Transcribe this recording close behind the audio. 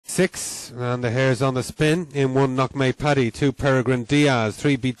6, and the hares on the spin. In 1, KNOCKMAY PADDY. 2, PEREGRINE DIAZ.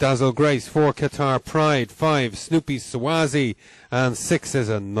 3, BEDAZZEL GRACE. 4, QATAR PRIDE. 5, SNOOPY SUAZY. And 6 is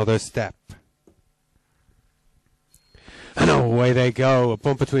Another Step. And away they go. A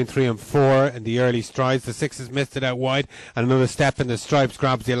bump between 3 and 4 in the early strides. The 6 has missed it out wide, and Another Step in the stripes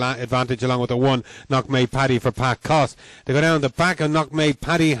grabs the advantage along with the 1, KNOCKMAY PADDY for Pat Coss. They go down the back, and KNOCKMAY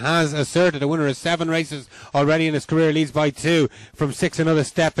PADDY has asserted. A winner of 7 races already in his career, leads by 2. From 6, Another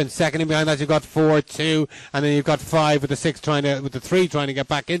Step in second. And behind that, you've got 4, 2, and then you've got 5 with the 6 with the 3 trying to get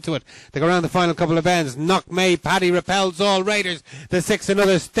back into it. They go around the final couple of bends. KNOCKMAY PADDY repels all raiders. The 6,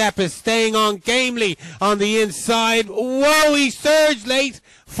 Another Step, is staying on gamely on the inside. Whoa, he surged late,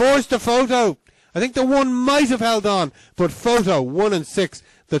 forced a photo. I think the 1 might have held on, but photo 1 and 6,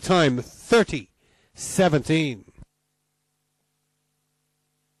 the time 30:17.